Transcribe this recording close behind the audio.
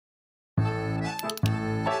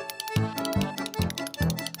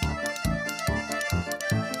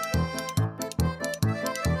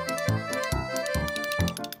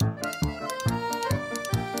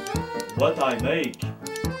what I make.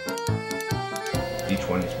 Each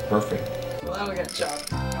one is perfect. Well, that'll get chopped.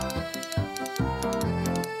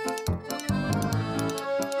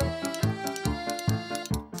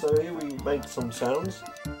 So here we make some sounds.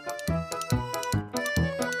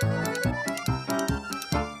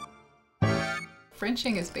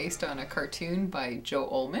 Frenching is based on a cartoon by Joe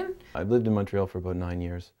Ollmann. I've lived in Montreal for about 9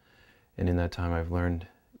 years, and in that time I've learned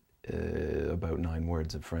about 9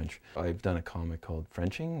 words of French. I've done a comic called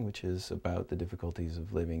Frenching, which is about the difficulties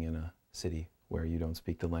of living in a city where you don't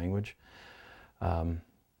speak the language. I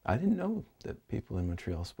didn't know that people in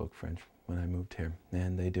Montreal spoke French when I moved here,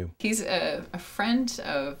 and they do. He's a friend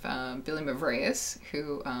of Billy Mavreas,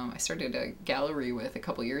 who I started a gallery with a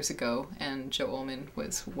couple years ago, and Joe Ollmann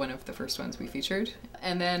was one of the first ones we featured.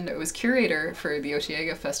 And then it was curator for the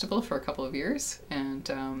Osheaga Festival for a couple of years, and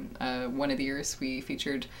one of the years we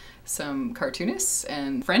featured some cartoonists,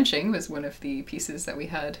 and Frenching was one of the pieces that we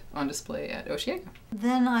had on display at Osheaga.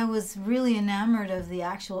 Then I was really enamored of the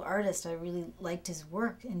actual artist. I really liked his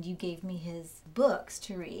work, and you gave me his books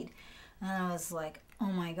to read. And I was like,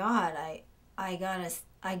 oh my God, I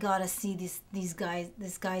gotta see this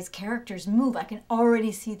guy's characters move. I can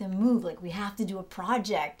already see them move. Like, we have to do a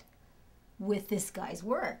project with this guy's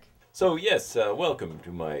work. So yes, welcome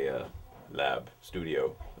to my lab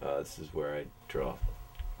studio. This is where I draw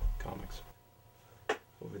comics.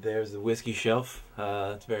 Over there is the whiskey shelf.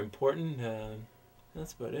 It's very important.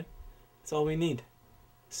 That's about it. That's all we need.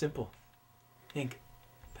 Simple. Ink,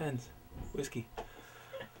 pens, whiskey.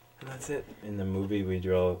 And that's it. In the movie we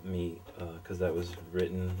draw me, because that was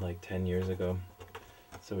written like 10 years ago.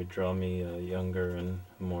 So we draw me younger and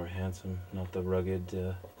more handsome, not the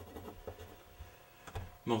rugged,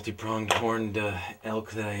 multi-pronged horned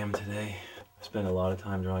elk that I am today. I spend a lot of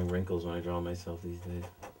time drawing wrinkles when I draw myself these days.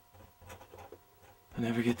 I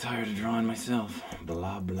never get tired of drawing myself.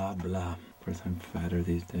 Blah, blah, blah. Of course, I'm fatter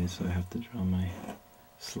these days, so I have to draw my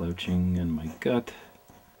slouching and my gut.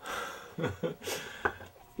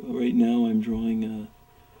 Right now, I'm drawing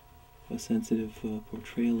a sensitive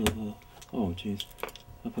portrayal of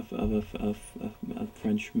a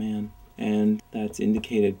French man. And that's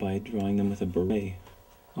indicated by drawing them with a beret.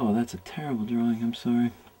 Oh, that's a terrible drawing, I'm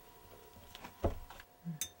sorry.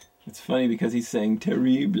 It's funny because he's saying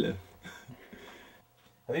terrible.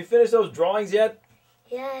 Have you finished those drawings yet?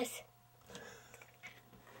 Yes.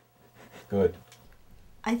 Good.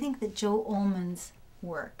 I think that Joe Ollmann's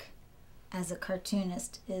work as a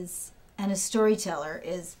cartoonist and a storyteller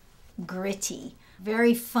is gritty.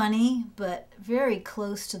 Very funny, but very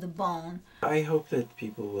close to the bone. I hope that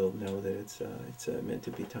people will know that it's meant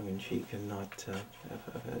to be tongue-in-cheek and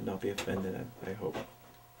not be offended. I hope,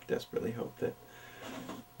 desperately hope that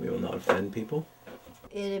we will not offend people.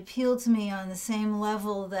 It appealed to me on the same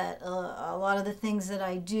level that a lot of the things that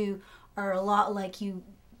I do are a lot like you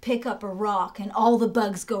pick up a rock and all the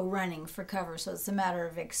bugs go running for cover. So it's a matter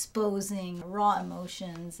of exposing raw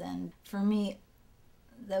emotions, and for me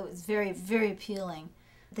that was very, very appealing.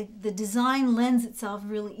 The design lends itself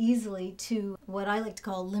really easily to what I like to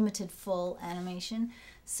call limited full animation.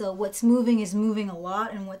 So what's moving is moving a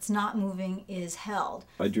lot, and what's not moving is held.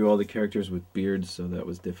 I drew all the characters with beards, so that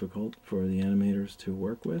was difficult for the animators to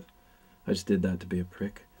work with. I just did that to be a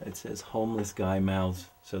prick. It says homeless guy mouths,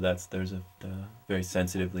 so there's a very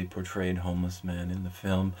sensitively portrayed homeless man in the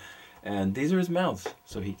film, and these are his mouths,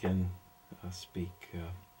 so he can speak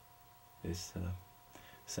this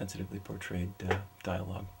sensitively portrayed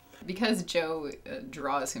dialogue. Because Joe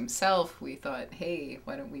draws himself, we thought, hey,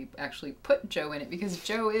 why don't we actually put Joe in it? Because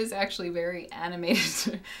Joe is actually very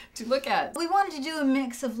animated to look at. We wanted to do a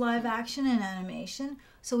mix of live action and animation.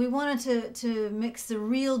 So we wanted to mix the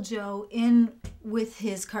real Joe in with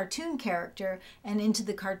his cartoon character and into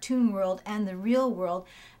the cartoon world and the real world.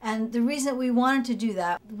 And the reason that we wanted to do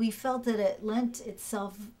that, we felt that it lent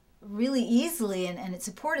itself really easily and it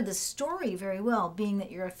supported the story very well, being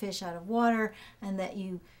that you're a fish out of water and that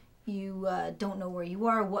you don't know where you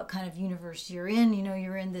are, what kind of universe you're in. You know,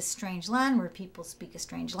 you're in this strange land where people speak a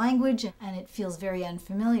strange language and it feels very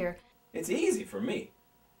unfamiliar. It's easy for me.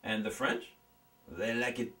 And the French? They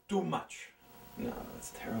like it too much. No,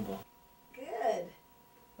 that's terrible. Good.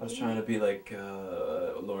 I was trying to be like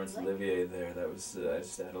Laurence Olivier there. That was I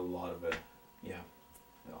just had a lot of it. Yeah,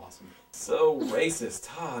 awesome. So racist.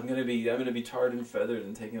 Oh, I'm gonna be tarred and feathered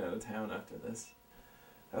and taken out of town after this.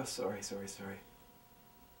 Oh, sorry.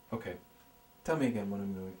 Okay, tell me again what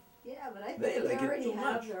I'm doing. Yeah, but I think they like already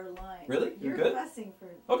have their line. Really? You're good? fussing for...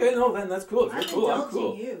 Okay, no, then that's cool. If you're cool, I'm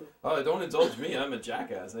cool. You. Oh, don't indulge me. I'm a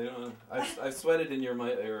jackass. I don't. I've sweated in your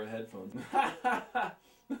headphones.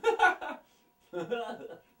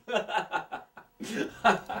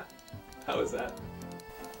 How was that?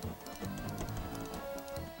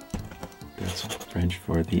 That's French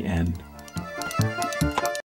for the end.